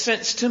makes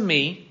sense to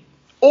me,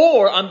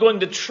 or I'm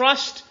going to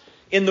trust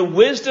in the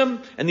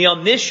wisdom and the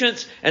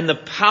omniscience and the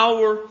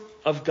power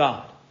of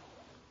God.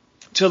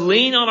 To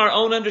lean on our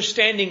own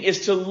understanding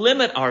is to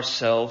limit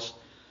ourselves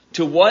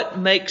to what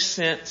makes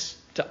sense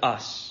to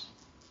us.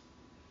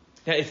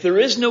 Now, if there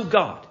is no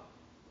God,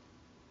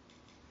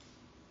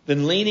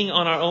 then leaning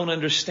on our own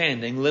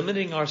understanding,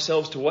 limiting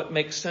ourselves to what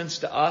makes sense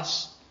to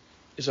us,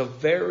 is a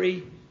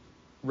very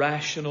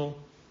rational,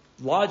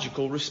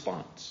 logical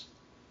response.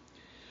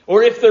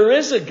 Or if there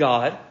is a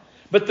God,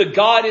 but the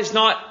God is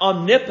not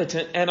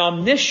omnipotent and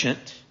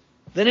omniscient,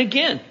 then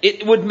again,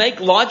 it would make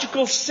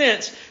logical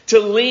sense to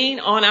lean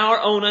on our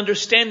own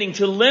understanding,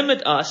 to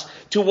limit us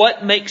to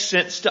what makes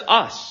sense to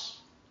us.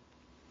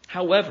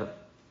 However,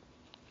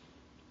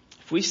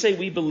 if we say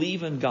we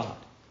believe in God,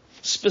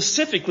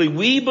 specifically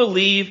we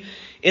believe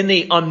in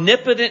the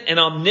omnipotent and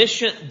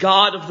omniscient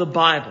God of the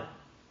Bible,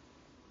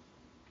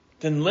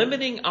 then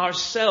limiting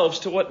ourselves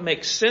to what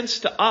makes sense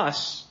to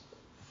us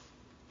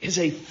is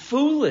a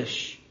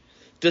foolish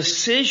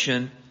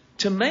decision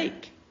to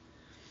make.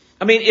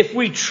 I mean, if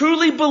we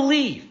truly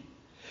believe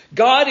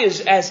God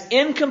is as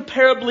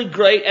incomparably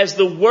great as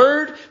the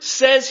Word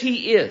says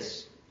He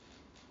is,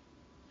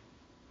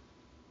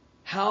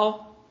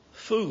 how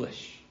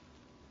foolish,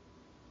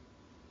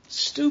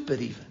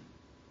 stupid even,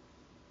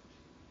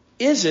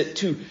 is it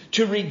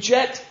to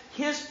reject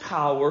His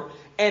power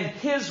and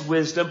His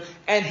wisdom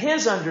and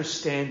His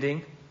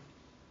understanding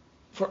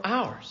for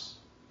ours?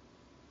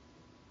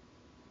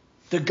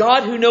 The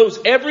God who knows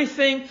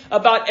everything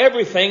about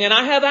everything, and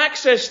I have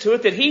access to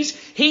it, that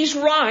He's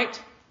right.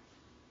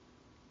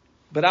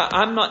 But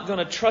I'm not going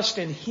to trust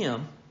in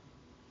Him.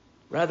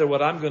 Rather,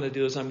 what I'm going to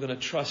do is I'm going to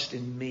trust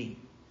in me.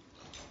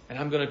 And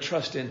I'm going to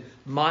trust in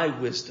my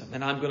wisdom.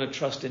 And I'm going to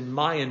trust in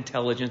my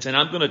intelligence. And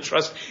I'm going to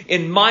trust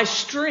in my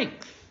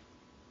strength.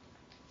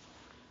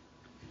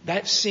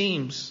 That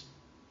seems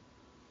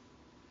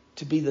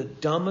to be the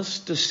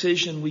dumbest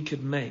decision we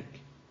could make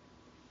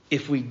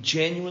if we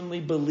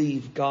genuinely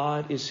believe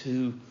God is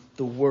who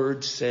the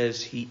Word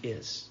says He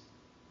is.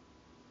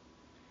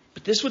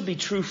 But this would be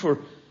true for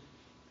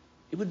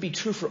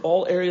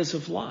all areas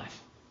of life.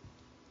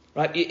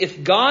 Right?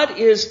 If God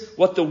is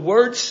what the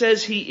Word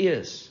says He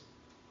is,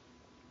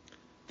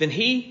 then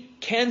He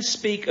can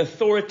speak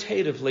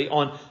authoritatively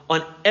on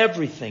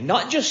everything.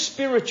 Not just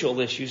spiritual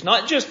issues,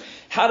 not just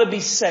how to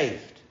be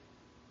saved,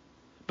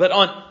 but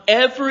on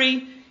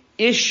every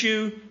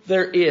issue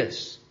there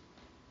is.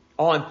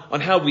 On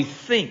how we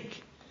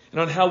think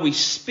and on how we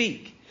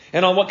speak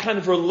and on what kind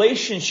of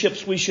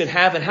relationships we should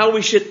have and how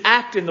we should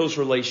act in those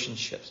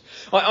relationships.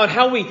 On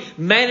how we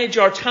manage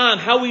our time,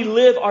 how we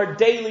live our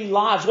daily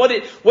lives, what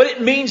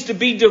it means to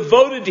be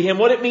devoted to Him,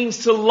 what it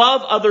means to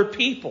love other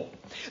people.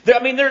 There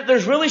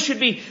really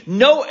should be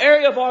no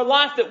area of our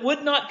life that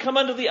would not come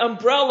under the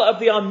umbrella of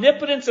the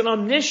omnipotence and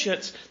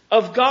omniscience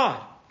of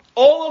God.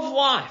 All of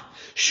life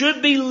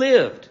should be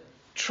lived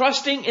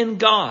trusting in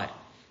God.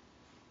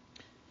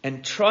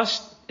 And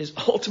trust is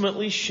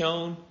ultimately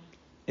shown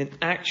in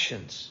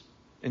actions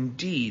and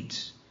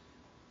deeds,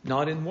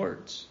 not in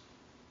words.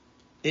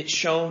 It's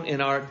shown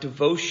in our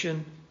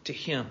devotion to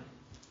Him.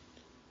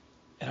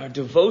 And our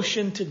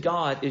devotion to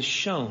God is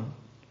shown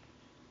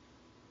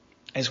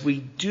as we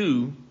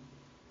do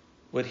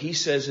what He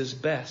says is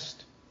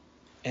best.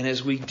 And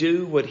as we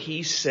do what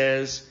He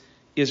says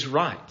is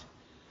right.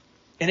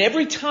 And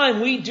every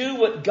time we do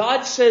what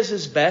God says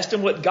is best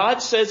and what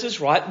God says is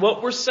right,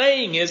 what we're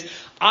saying is,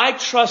 I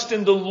trust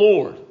in the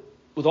Lord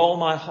with all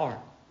my heart.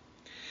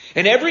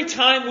 And every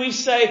time we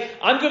say,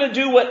 I'm going to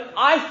do what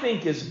I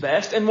think is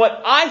best and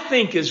what I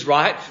think is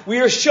right, we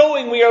are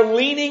showing we are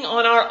leaning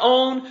on our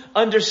own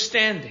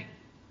understanding.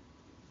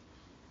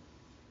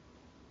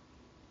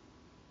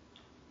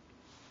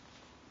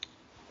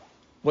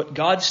 What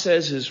God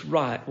says is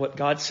right, what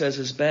God says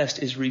is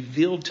best, is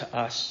revealed to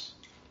us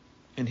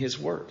in His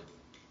Word.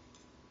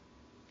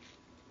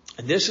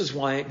 And this is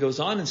why it goes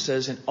on and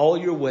says, in all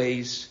your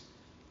ways,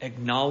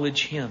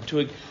 acknowledge Him.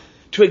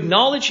 To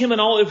acknowledge Him in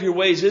all of your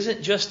ways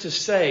isn't just to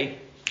say,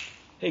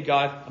 hey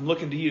God, I'm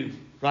looking to You,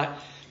 right?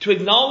 To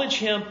acknowledge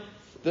Him,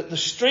 the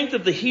strength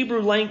of the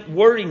Hebrew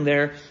wording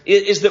there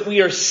is that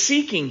we are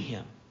seeking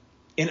Him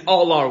in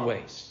all our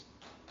ways.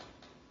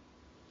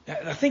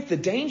 And I think the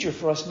danger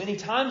for us many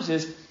times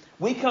is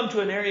we come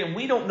to an area and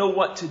we don't know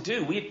what to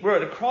do. We're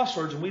at a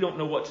crossroads and we don't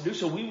know what to do.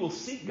 So we will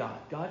seek God.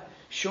 God,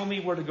 show me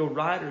where to go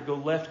right or go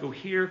left, go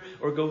here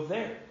or go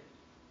there.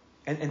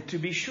 And to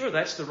be sure,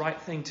 that's the right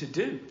thing to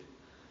do.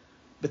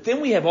 But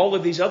then we have all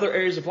of these other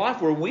areas of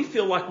life where we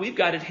feel like we've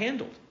got it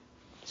handled.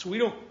 So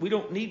we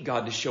don't need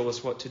God to show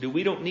us what to do.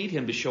 We don't need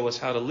Him to show us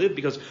how to live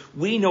because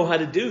we know how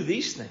to do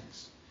these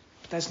things.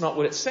 But that's not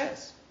what it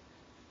says.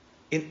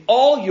 In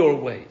all your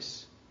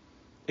ways,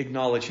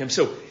 acknowledge Him.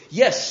 So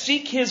yes,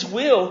 seek His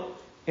will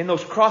in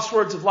those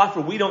crossroads of life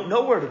where we don't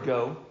know where to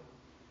go.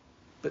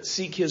 But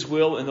seek His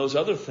will in those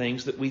other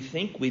things that we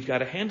think we've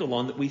got a handle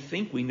on, that we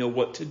think we know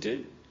what to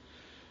do.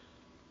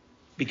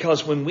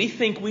 Because when we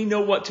think we know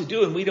what to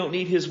do and we don't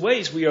need His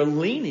ways, we are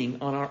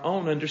leaning on our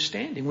own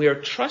understanding. We are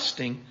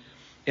trusting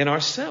in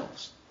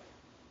ourselves.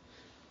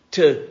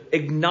 To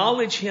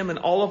acknowledge Him in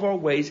all of our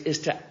ways is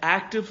to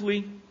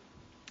actively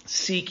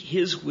seek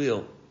His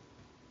will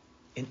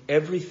in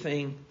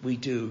everything we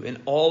do,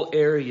 in all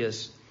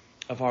areas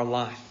of our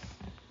life.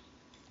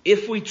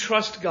 If we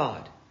trust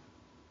God,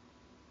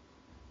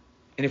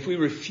 and if we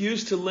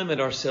refuse to limit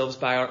ourselves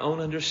by our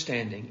own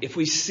understanding, if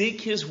we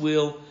seek His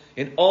will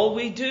in all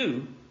we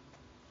do,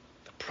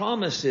 the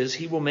promise is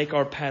He will make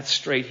our path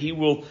straight. He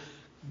will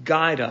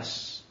guide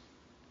us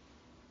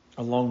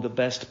along the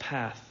best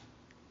path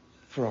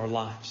for our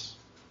lives.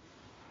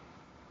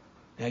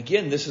 Now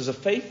again, this is a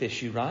faith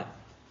issue, right?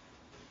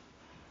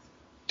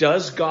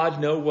 Does God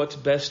know what's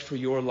best for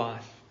your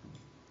life?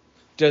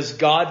 Does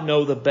God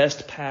know the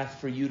best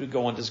path for you to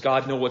go on? Does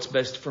God know what's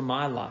best for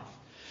my life?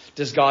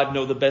 Does God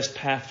know the best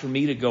path for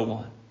me to go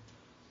on?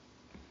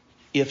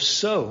 If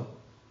so,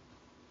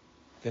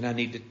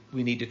 then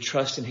we need to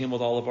trust in Him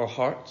with all of our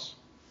hearts,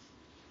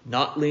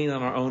 not lean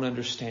on our own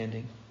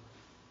understanding,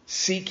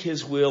 seek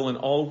His will in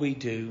all we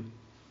do,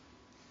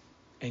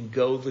 and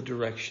go the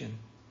direction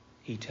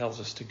He tells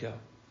us to go.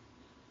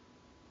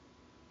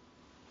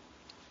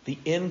 The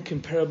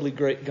incomparably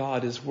great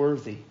God is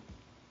worthy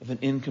of an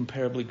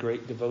incomparably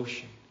great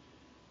devotion.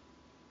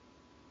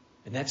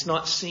 And that's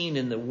not seen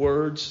in the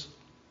words.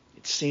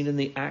 It's seen in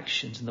the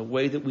actions and the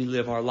way that we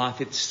live our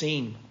life. It's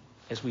seen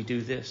as we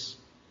do this.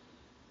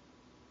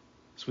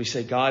 As we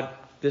say, God,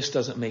 this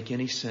doesn't make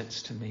any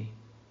sense to me.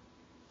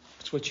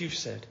 It's what you've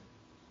said.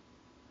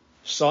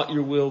 Sought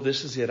your will.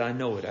 This is it. I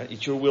know it.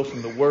 It's your will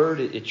from the Word.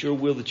 It's your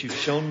will that you've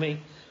shown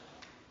me.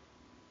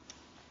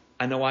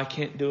 I know I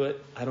can't do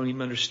it. I don't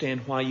even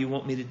understand why you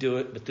want me to do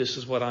it, but this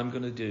is what I'm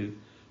going to do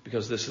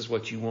because this is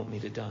what you want me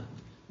to do.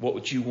 What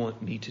would you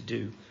want me to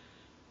do?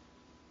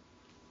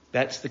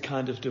 That's the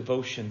kind of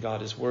devotion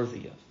God is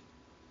worthy of.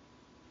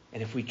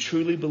 And if we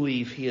truly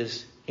believe He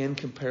is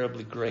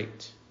incomparably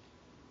great,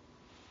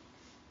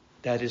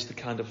 that is the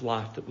kind of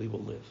life that we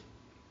will live.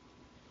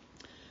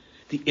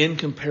 The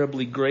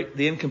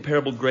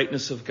incomparable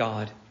greatness of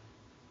God,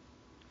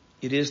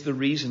 it is the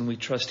reason we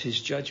trust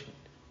His judgment.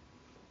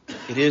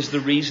 It is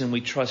the reason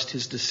we trust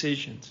His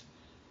decisions.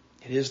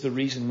 It is the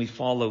reason we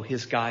follow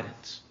His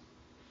guidance.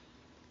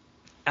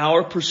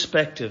 Our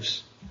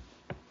perspectives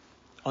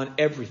on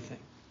everything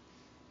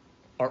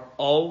are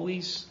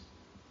always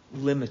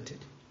limited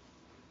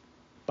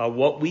by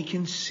what we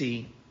can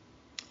see,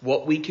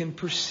 what we can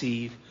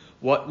perceive,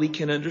 what we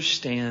can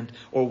understand,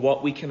 or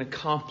what we can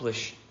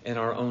accomplish in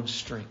our own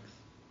strength.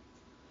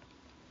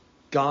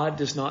 God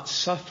does not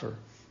suffer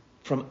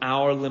from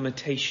our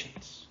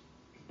limitations.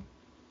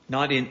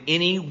 Not in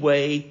any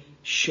way,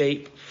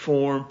 shape,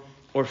 form,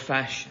 or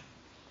fashion.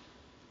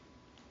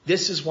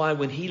 This is why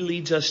when He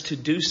leads us to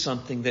do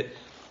something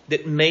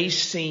that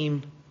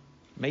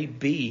may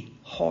be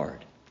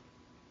hard,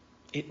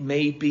 it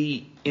may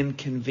be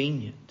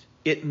inconvenient,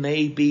 it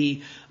may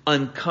be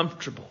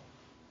uncomfortable,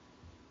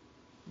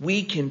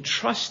 we can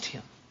trust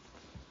Him.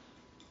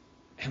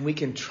 And we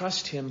can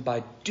trust Him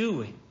by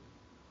doing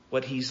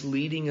what He's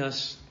leading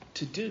us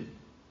to do.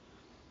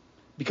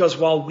 Because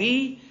while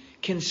we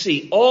can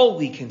see, all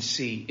we can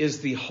see is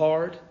the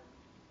hard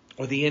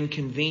or the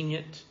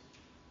inconvenient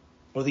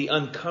or the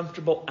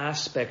uncomfortable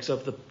aspects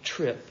of the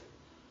trip,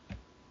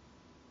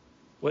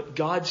 what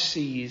God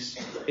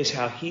sees is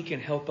how He can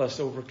help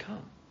us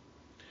overcome.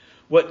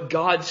 What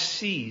God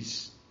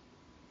sees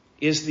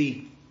is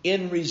the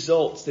end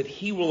results that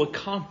He will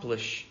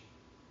accomplish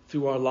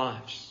through our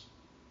lives.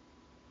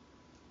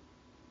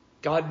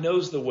 God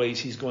knows the ways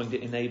He's going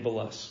to enable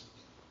us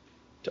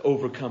to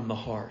overcome the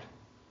hard.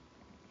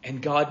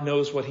 And God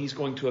knows what He's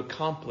going to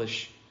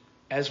accomplish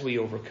as we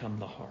overcome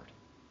the hard.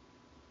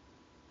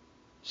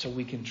 So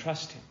we can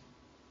trust Him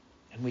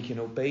and we can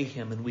obey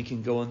Him and we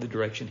can go in the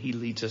direction He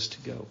leads us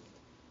to go.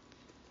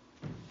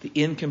 The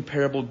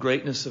incomparable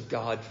greatness of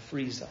God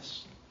frees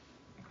us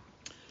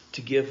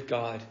to give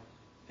God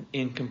an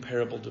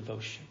incomparable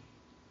devotion.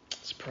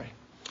 Let's pray.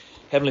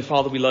 Heavenly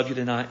Father, we love You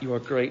tonight. You are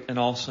great and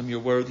awesome. You're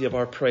worthy of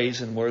our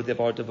praise and worthy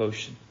of our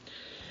devotion.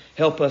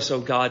 Help us,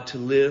 O God, to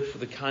live for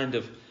the kind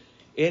of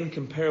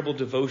incomparable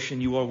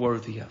devotion You are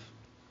worthy of.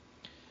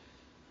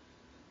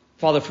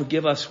 Father,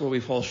 forgive us where we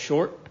fall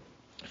short.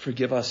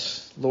 Forgive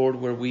us, Lord,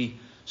 where we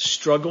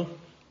struggle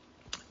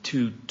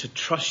to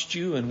trust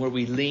You and where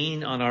we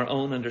lean on our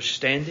own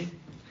understanding.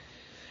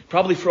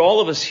 Probably for all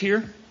of us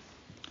here,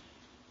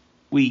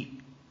 it's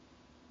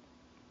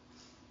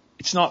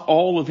not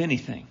all of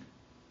anything.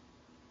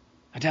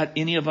 I doubt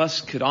any of us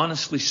could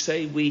honestly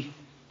say we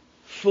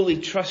fully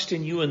trust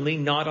in You and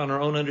lean not on our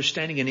own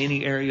understanding in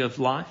any area of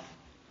life.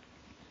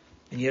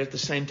 And yet at the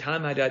same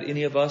time, I doubt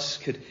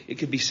it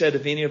could be said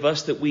of any of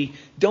us that we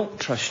don't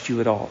trust You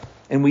at all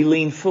and we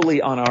lean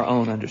fully on our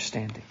own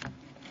understanding.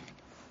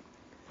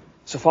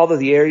 So Father,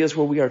 the areas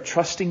where we are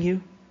trusting You,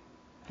 and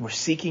we're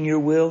seeking Your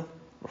will,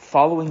 we're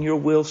following Your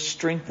will,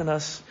 strengthen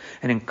us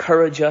and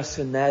encourage us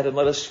in that and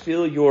let us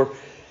feel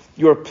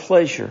Your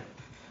pleasure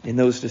in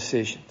those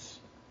decisions.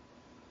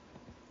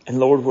 And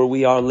Lord, where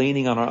we are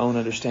leaning on our own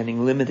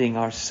understanding, limiting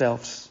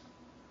ourselves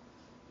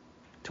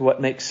to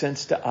what makes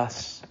sense to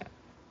us,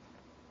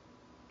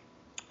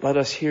 let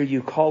us hear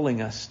you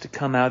calling us to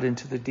come out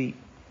into the deep,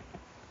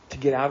 to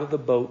get out of the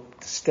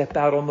boat, to step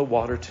out on the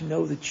water, to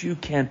know that you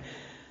can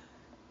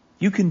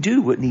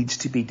do what needs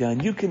to be done.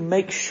 You can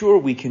make sure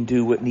we can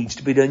do what needs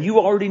to be done. You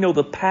already know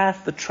the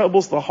path, the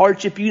troubles, the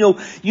hardship. You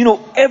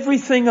know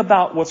everything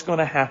about what's going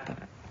to happen.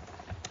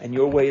 And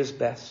your way is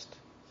best.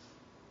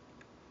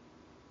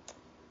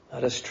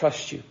 Let us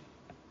trust you.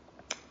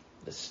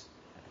 Let's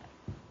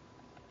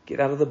get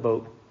out of the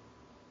boat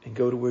and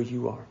go to where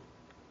you are.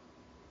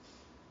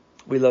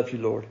 We love you,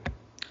 Lord.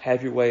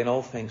 Have your way in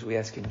all things, we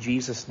ask in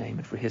Jesus' name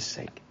and for his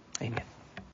sake. Amen.